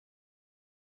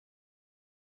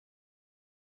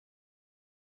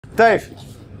Dave.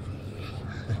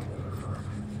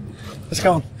 Let's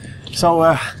go on. So,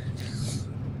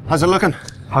 how's it looking?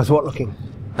 How's what looking?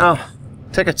 Oh,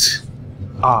 tickets.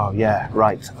 Oh, yeah,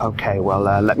 right. Okay, well,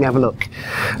 let me have a look.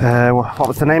 What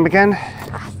was the name again?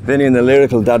 Vinny and the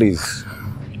Lyrical Daddies.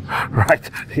 Right,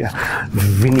 yeah.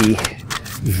 Vinny.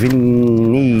 And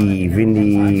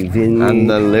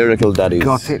the Lyrical Daddies.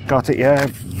 Got it, yeah.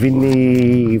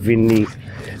 Vinny,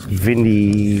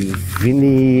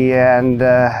 and,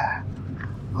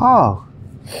 oh,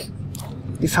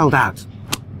 you sold out.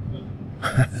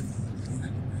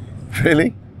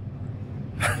 Really?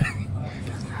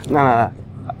 No,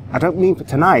 I don't mean for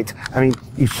tonight. I mean,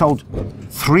 you sold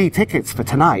 3 tickets for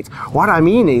tonight. What I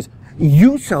mean is,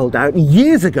 you sold out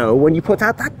years ago when you put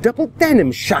out that double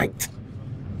denim shite.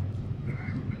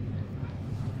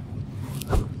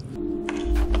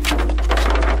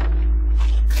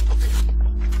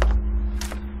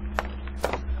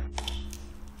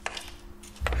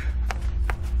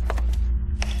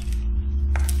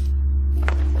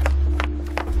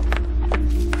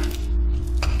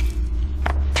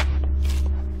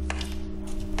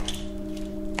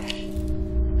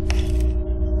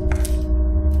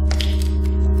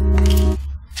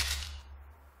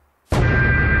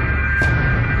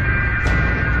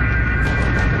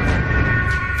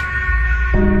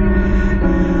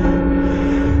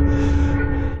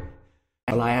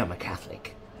 Well, I am a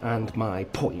Catholic, and my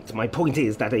point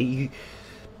is that a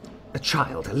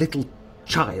little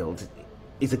child,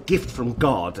 is a gift from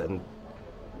God, and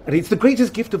it's the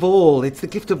greatest gift of all. It's the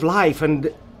gift of life,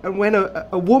 and when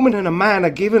a woman and a man are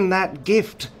given that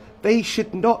gift, they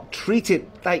should not treat it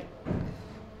like...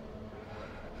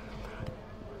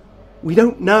 We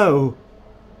don't know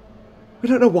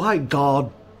why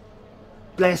God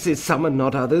blesses some and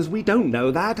not others. We don't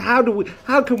know that. How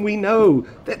can we know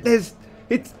that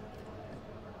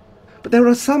but there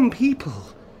are some people.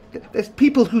 There's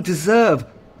people who deserve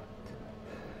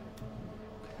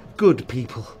good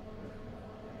people.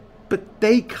 But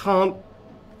they can't...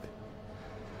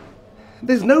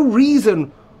 There's no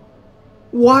reason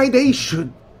why they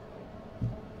should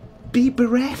be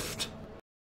bereft.